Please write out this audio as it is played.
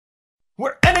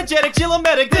We're energetic,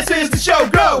 chill-o-matic, this is the show,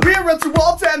 go! We're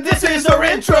rencewalt and This is our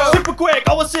intro! Super quick,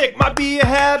 always sick, might be a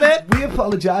habit. we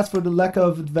apologize for the lack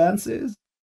of advances.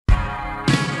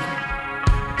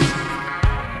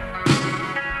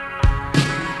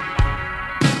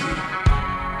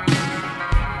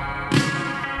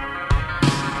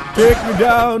 Take me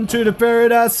down to the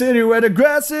paradise city where the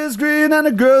grass is green and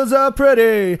the girls are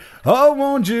pretty. Oh,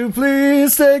 won't you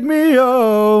please take me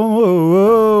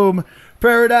home?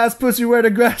 Paradise pussy where the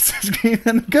grass is green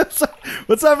and the girls are...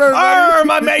 What's up, everybody? Arr,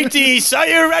 my mateys, are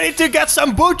you ready to get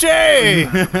some booty?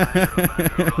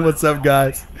 What's up,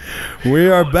 guys? We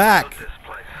are back.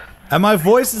 And my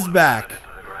voice is back.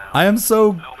 I am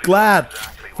so glad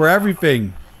for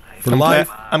everything. For life.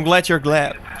 I'm glad you're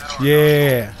glad.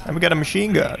 Yeah. And we got a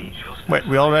machine gun. Wait,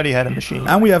 we already had a machine gun.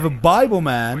 And we have a Bible,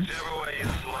 man.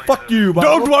 Fuck you,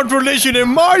 Bible. Don't want religion in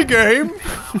my game!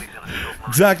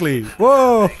 Exactly.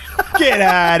 Whoa. Get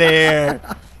out of here!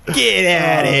 Get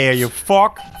out of here, you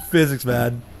fuck! Physics,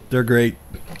 man. They're great.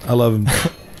 I love them.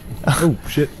 Oh,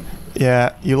 shit.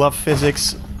 Yeah, you love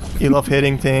physics. You love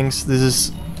hitting things. This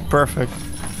is perfect.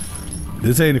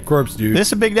 This ain't a corpse, dude. This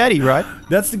is a Big Daddy, right?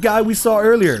 That's the guy we saw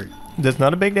earlier. That's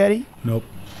not a Big Daddy? Nope.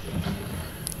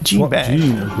 Gene bag.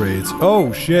 Gene upgrades.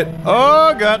 Oh, shit.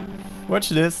 Oh, God. Watch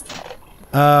this.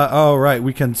 Oh, right.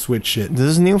 We can switch shit. This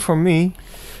is new for me.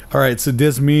 All right, so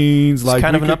this means like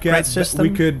kind of we an could upgrade get system? we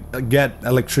could get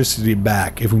electricity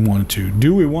back if we wanted to.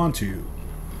 Do we want to?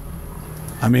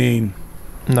 I mean,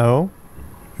 No.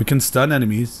 we can stun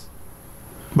enemies.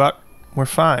 But we're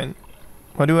fine.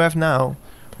 What do we have now?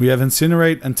 We have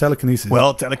incinerate and telekinesis.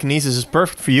 Well, telekinesis is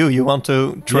perfect for you. You want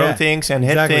to throw Yeah, things and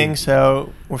hit exactly. things,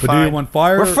 so we're but fine. do you want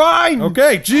fire? We're fine!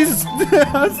 Okay, Jesus.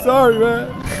 I'm sorry, man.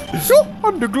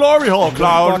 I'm the glory hole Don't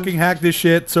cloud. fucking hack this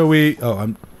shit. So we. Oh,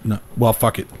 I'm no. Well,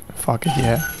 fuck it. Fuck it,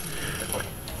 yeah.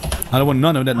 I don't want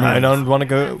none of that. I noise. don't want to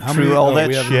go How through many- all oh, that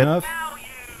we have shit. enough?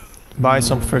 Buy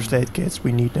some first aid kits.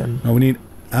 We need them. No, we need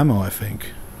ammo. I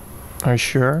think. Are you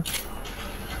sure?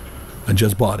 I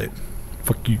just bought it.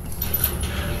 Fuck you.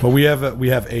 Well, we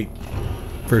have 8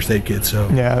 first aid kits. So.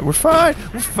 Yeah, we're fine.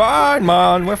 We're fine,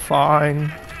 man. We're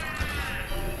fine.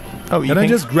 Oh, you Can I can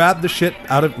just grab the shit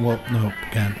out of... Well, no,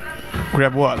 can't.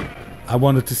 grab what? I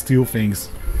wanted to steal things.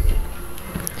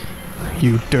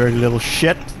 You dirty little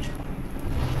shit.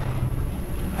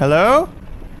 Hello?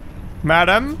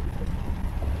 Madam?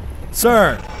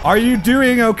 Sir, are you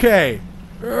doing okay?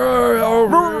 I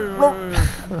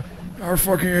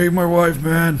fucking hate my wife,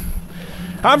 man.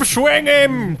 I'm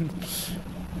swinging!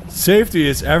 Safety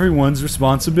is everyone's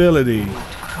responsibility.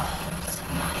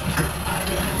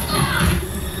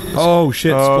 Oh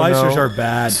shit, splicers no. are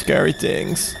bad. Scary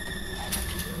things.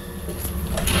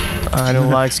 I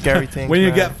don't like scary things. When you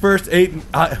man. get first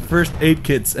aid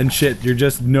kits and shit, you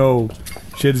just know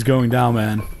shit is going down,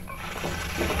 man.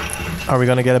 Are we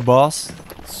gonna get a boss?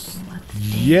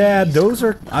 Yeah, those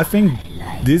are... I think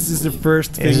this is the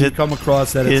first thing Is we it- come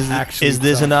across that is actually... Is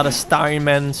this tough. another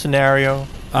Steinman scenario?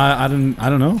 I don't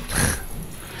know.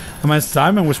 I mean,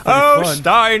 Simon was pretty Oh, fun.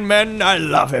 Steinman, I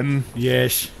love him.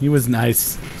 Yes, he was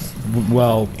nice.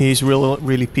 Well, He's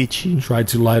really peachy. tried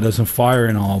to light us on fire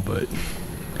and all, but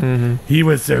he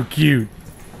was so cute.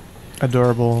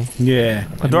 Adorable. Yeah.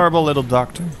 Adorable little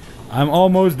doctor. I'm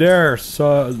almost there,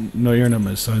 so... No, you're not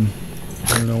my son.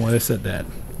 I don't know why I said that,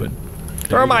 but...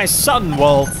 You're my son,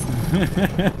 Walt.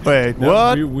 Wait,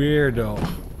 what? You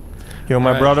weirdo. You're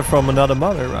my Right. brother from another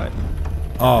mother, right?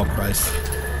 Oh, Christ.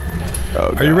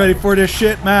 Oh, Are you ready for this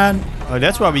shit, man? Oh,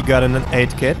 that's why we got an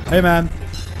aid kit. Hey, man.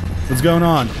 What's going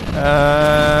on?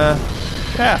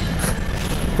 Yeah.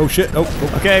 Oh, shit. Oh,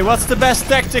 oh. Okay, what's the best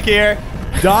tactic here?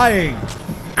 Dying.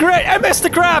 Great, I missed the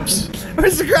crabs.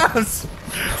 Where's the grass?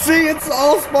 See, it's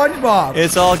all SpongeBob.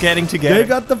 It's all getting together. They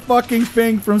got the fucking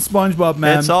thing from SpongeBob,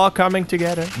 man. It's all coming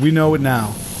together. We know it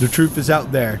now. The truth is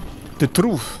out there. The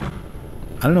truth.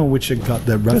 I don't know which I got that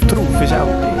The reference. truth is out.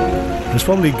 There's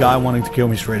probably a guy wanting to kill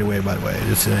me straight away, by the way.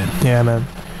 Just saying. Yeah, man.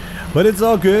 But it's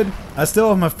all good. I still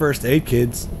have my first aid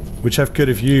kits, which I could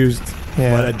have used,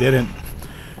 Yeah. but I didn't.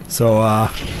 So,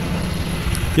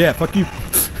 yeah, fuck you.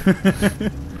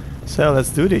 So let's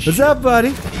do this. What's up,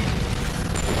 buddy?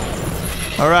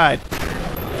 All right.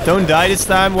 Don't die this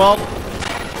time, Walt.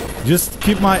 Just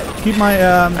keep my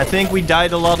I think we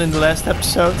died a lot in the last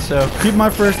episode, so. keep my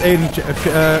first aid in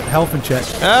health in check.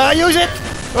 Use it!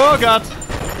 Oh god.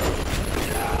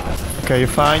 Okay, you're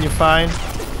fine, you're fine.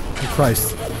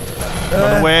 Christ.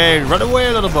 Run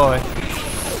away, little boy.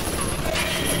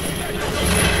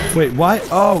 Wait, why?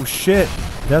 Oh shit.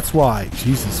 That's why.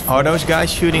 Jesus. Are those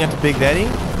guys shooting at the Big Daddy?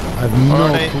 I have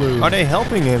Or no clue. are they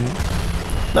helping him?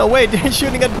 No, wait, they're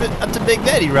shooting at the Big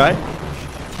Daddy, right?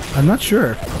 I'm not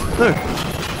sure. Look.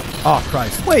 Oh,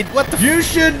 Christ. Wait, what the? You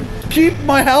should keep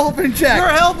my health in check. Your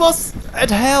health was at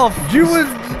half. You would...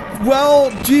 Well,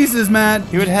 Jesus, man.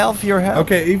 You would half your health.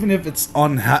 Okay, even if it's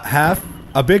on half,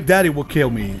 a Big Daddy will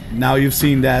kill me. Now you've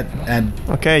seen that, and...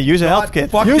 Okay, use a health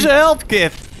kit. Use a health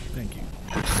kit. Thank you.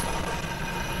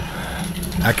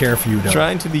 I care for you, though.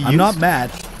 Trying to be used. I'm not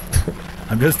mad.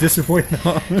 I'm just disappointed.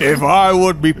 If I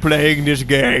would be playing this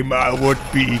game, I would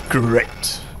be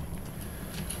great.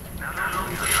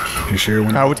 You sure?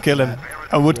 I would kill him.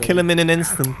 I would kill him in an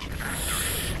instant.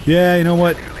 Yeah, you know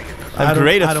what? I'm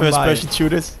great at first-person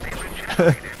shooters.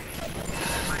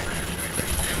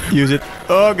 Use it.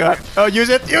 Oh god. Oh, use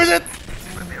it. Use it.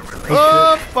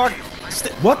 Oh, fuck.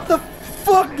 What the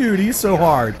fuck, dude? He's so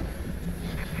hard.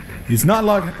 He's not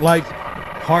like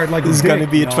hard like this is gonna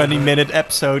be a 20-minute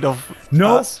episode of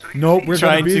us. Nope, we're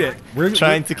gonna beat it. We're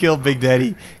trying to kill Big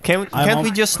Daddy. Can't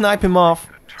we just snipe him off?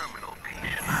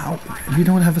 We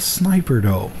don't have a sniper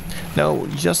though. No,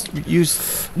 just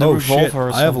use the revolver shit.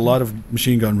 or something. I have a lot of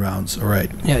machine gun rounds.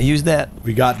 Alright. Yeah, use that.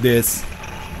 We got this.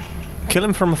 Kill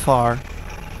him from afar.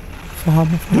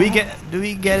 Do we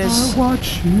get his... I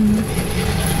watch you.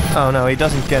 Oh no, he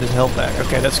doesn't get his health back.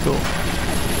 Okay, that's cool.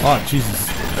 Oh, Jesus.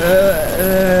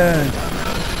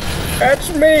 That's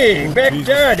me, Big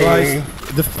Daddy.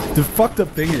 The fucked up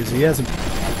thing is he hasn't...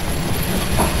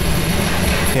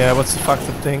 Yeah, what's the fucked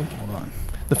up thing? Hold on.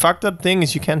 The fucked up thing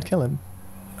is you can't kill him.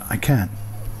 I can.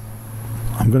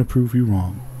 I'm gonna prove you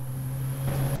wrong.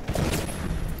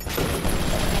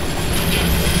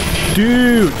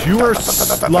 Dude, you are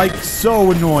like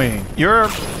so annoying. You're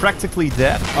practically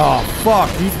dead. Oh fuck,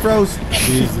 he froze.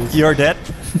 Jesus. You're dead.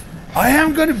 I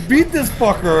am gonna beat this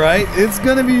fucker, right? It's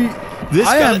gonna be... This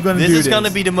is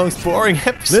gonna be the most boring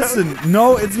episode. Listen,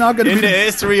 no, it's not gonna be in the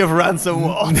history of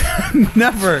Ransomwall.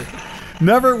 Never.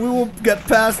 Never. We will get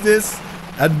past this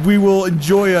and we will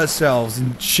enjoy ourselves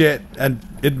and shit, and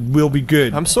it will be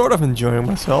good. I'm sort of enjoying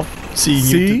myself.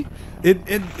 See?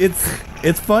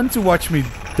 It's fun to watch me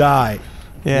die.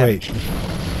 Yeah. Wait.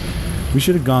 We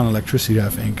should have gone electricity, I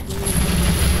think.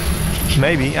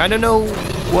 Maybe. I don't know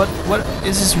what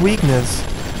is his weakness.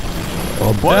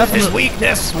 Well, what is his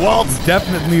weakness, Walt?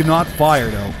 Definitely not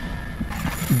fire, though.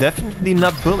 Definitely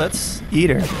not bullets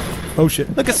either. Oh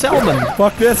shit. Look at Salmon.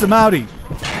 Fuck this, I'm outie.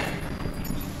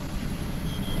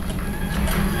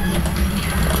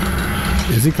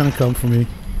 Is he gonna come for me?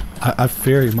 I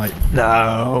fear he might.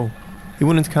 No. He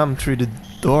wouldn't come through the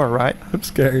door, right? I'm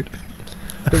scared.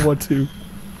 I don't want to.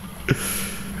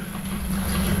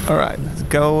 Alright, let's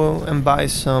go and buy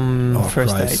some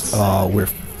first aids. Oh, we're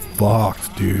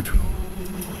fucked, dude.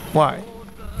 Why?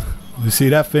 You see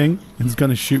that thing? It's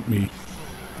gonna shoot me.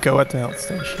 Go at the health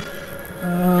station.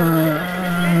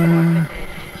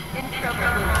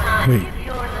 Wait.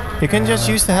 You can just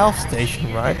use the health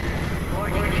station, right?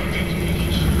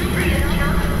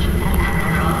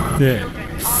 Yeah.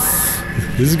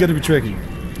 This is gonna be tricky.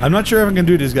 I'm not sure if I can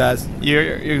do this, guys.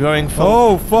 You're going full.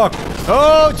 Oh fuck!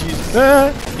 Oh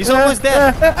Jesus! He's almost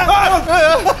dead.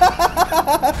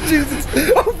 Jesus!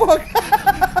 Oh fuck!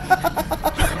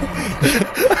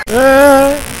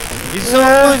 He's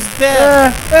almost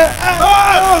dead.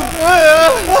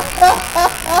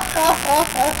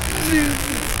 Jesus!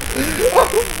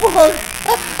 Oh fuck!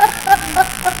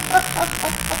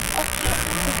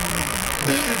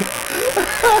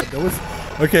 That was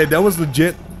okay. That was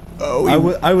legit. Oh,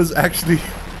 I was actually.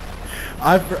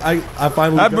 I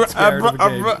finally got scared of a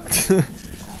game.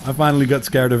 I finally got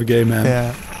scared of a game, man.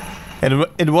 Yeah. And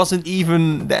it wasn't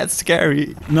even that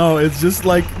scary. No, it's just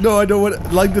like no, I don't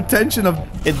want like the tension of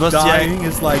dying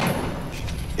is like.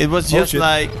 It was just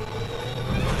like,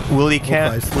 will he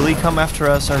come after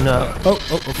us or no?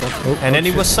 And then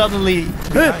he was suddenly.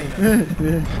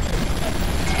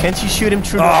 Can't you shoot him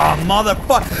through? Oh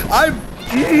motherfucker!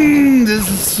 This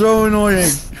is so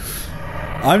annoying.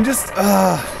 I'm just.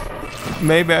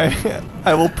 Maybe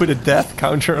I will put a death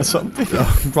counter or something.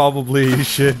 Probably you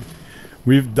should.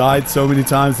 We've died so many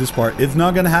times this part. It's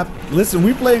not gonna happen. Listen,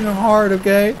 we're playing hard,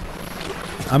 okay?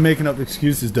 I'm making up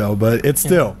excuses though, but it's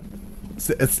still,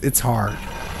 it's hard.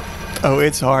 Oh,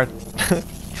 it's hard.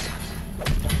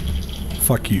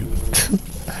 Fuck you.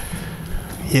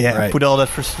 Yeah, right. Put all that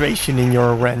frustration in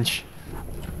your wrench.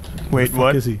 Wait, what?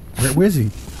 Where is he? Where is he?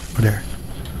 Over there.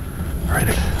 All right.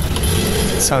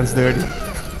 Sounds dirty.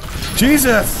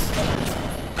 Jesus!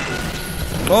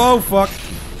 Oh fuck!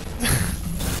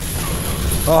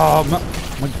 Oh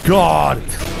my god!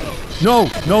 No!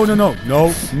 No! No! No!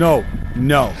 No! No!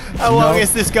 No! How long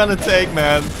is this gonna take,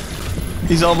 man?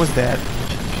 He's almost dead.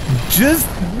 Just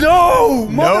no,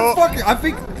 motherfucker! I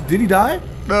think. Did he die?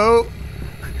 No.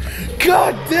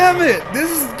 God damn it!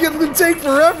 This is gonna take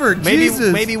forever.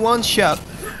 Jesus. Maybe one shot.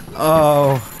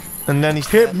 Oh. And then he's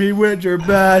hit me with your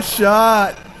best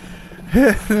shot.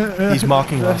 He's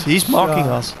mocking us. He's mocking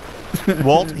us.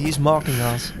 Walt, he's mocking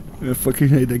us. I fucking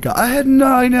hate that guy. I had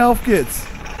 9 health kits.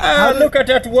 Look at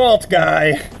that Walt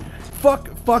guy. Fuck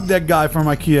that guy from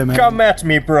IKEA, man. Come at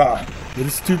me, bruh. With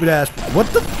his stupid ass. What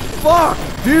the fuck,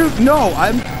 dude? No,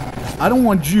 I don't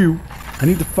want you. I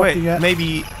need to fucking.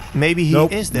 Wait, maybe he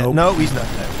is dead. Nope. No, he's not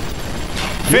dead.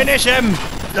 Finish him!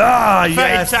 Ah,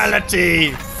 yes.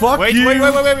 Fatality! Fuck wait, you.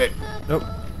 Wait. Nope.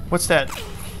 What's that?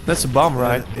 That's a bomb,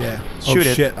 right? Yeah. Shoot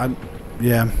it. Shit.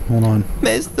 Yeah. Hold on.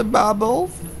 Mr.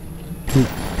 Bubbles.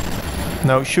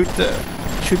 No, shoot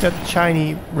that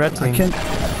shiny red thing. I can't.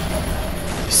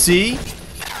 See?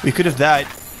 We could have died.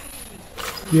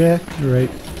 Yeah, you're right.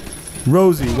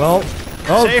 Rosie, well.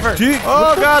 Oh, save her! Gee,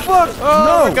 oh God! Fuck? Oh,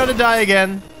 no! we're gonna die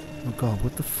again. Oh God!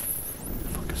 What the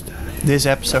fuck is that? This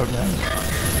episode, man.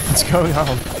 What's going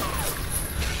on?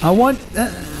 I want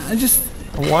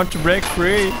to break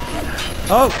free.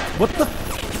 Oh, what the?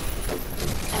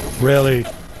 Really?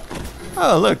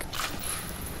 Oh, look.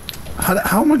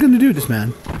 How am I gonna do this,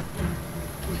 man?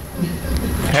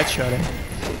 Headshot him.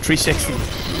 360.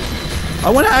 I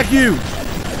want to hack you.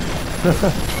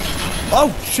 Oh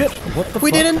shit! What the?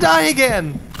 We didn't die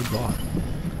again. Good God.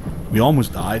 We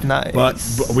almost died. Nice. But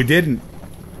we didn't.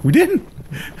 We didn't.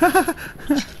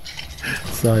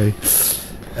 Sorry.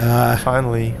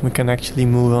 Finally, we can actually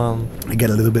move on. I get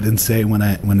a little bit insane when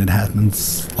it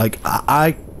happens. Like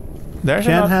I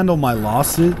can't handle my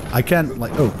losses. I can't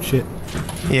like. Oh shit.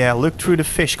 Yeah, look through the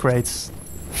fish crates.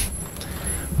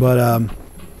 But what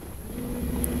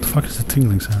the fuck is the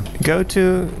tingling sound? Go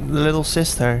to the little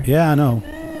sister. Yeah, I know.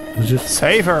 It's just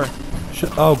save her.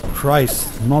 Oh Christ,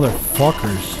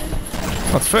 motherfuckers!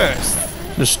 But first,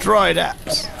 destroy that.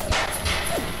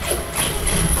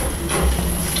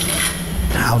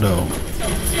 How though?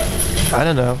 I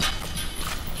don't know.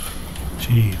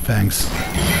 Gee, thanks.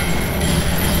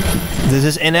 This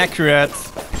is inaccurate.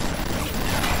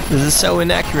 This is so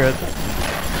inaccurate.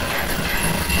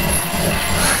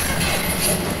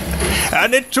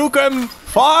 And it took him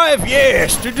 5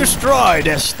 years to destroy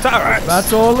this turret.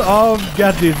 That's all of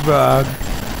Gettysburg.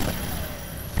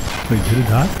 Wait, did it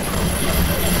die?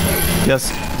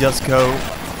 Just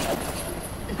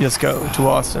go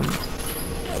towards him.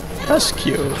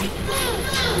 Rescue.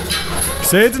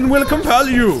 Satan will compel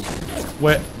you.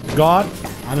 Wait, God?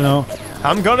 I don't know.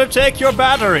 I'm gonna take your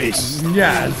batteries.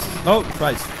 Yes. Oh,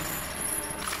 Christ.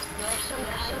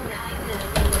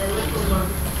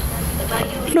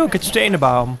 Look, it's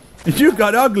Stainbaum. You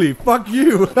got ugly. Fuck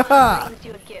you. Oh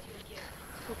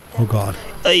God.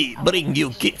 I bring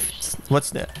you gifts. What's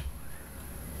that?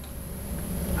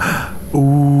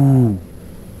 Ooh.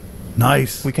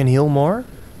 Nice. We can heal more?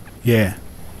 Yeah.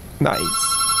 Nice.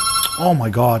 Oh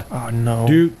my God. Oh no.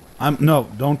 Dude, no,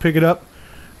 don't pick it up.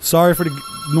 Sorry for the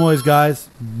noise, guys,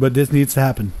 but this needs to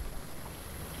happen.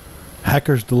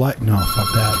 Hacker's delight. No,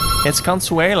 fuck that. It's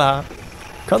Consuela.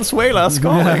 Consuela's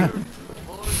calling.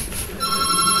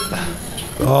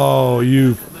 Oh,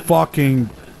 you fucking...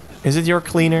 Is it your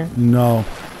cleaner? No.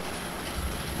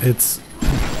 It's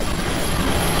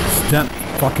them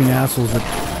fucking assholes that...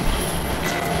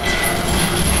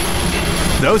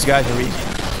 Those guys are easy.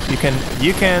 You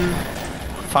can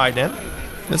fight them.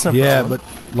 That's no yeah, problem. but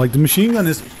like the machine gun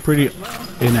is pretty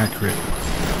inaccurate.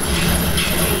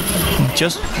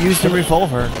 Just use the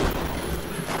revolver.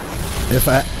 If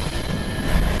I...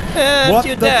 And what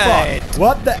you the died. fuck?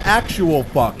 What the actual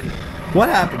fuck? What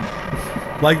happened?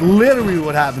 Like literally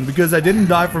what happened? Because I didn't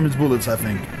die from his bullets, I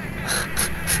think.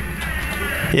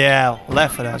 Yeah,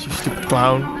 laugh at us, you stupid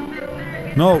clown.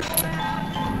 No.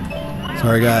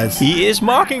 Sorry, guys. He is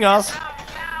mocking us.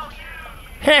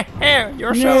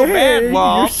 You're so bad,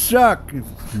 Walt. You suck.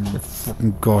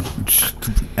 Fucking God,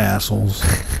 stupid assholes.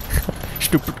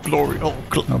 Stupid glory hole.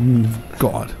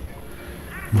 God.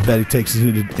 I bet he takes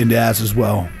it in the ass as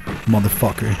well,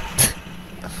 motherfucker.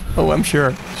 Oh, I'm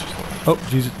sure. Oh,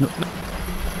 Jesus. No.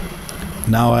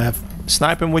 Now I have...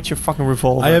 Snipe him with your fucking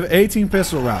revolver. I have 18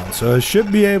 pistol rounds, so I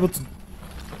should be able to...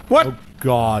 What? Oh,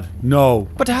 God. No.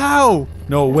 But how?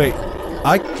 No, wait.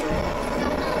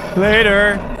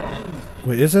 Later.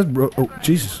 Wait, is that... Oh,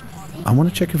 Jesus. I want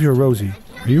to check if you're Rosie.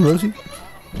 Are you Rosie?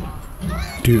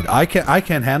 Dude, I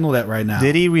can't handle that right now.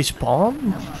 Did he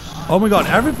respawn? Oh my God,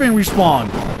 everything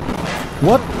respawned.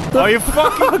 What the... Are you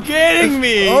fucking kidding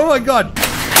me? Oh my God.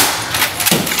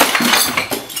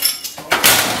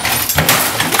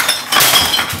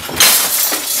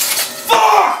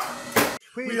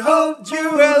 We hope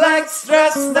you relax,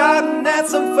 stressed out, and had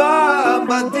some fun,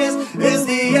 but this is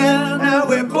the end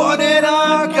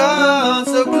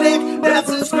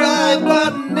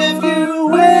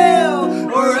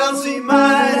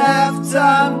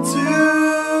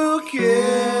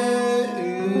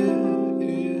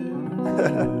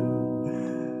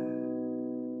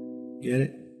Get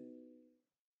it?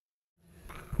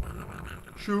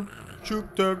 Shoop,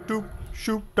 shoop, da doop,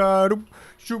 shoop, da doop,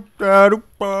 shoop, da doop,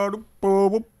 ba doop, ba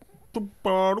doop, doop,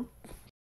 ba doop.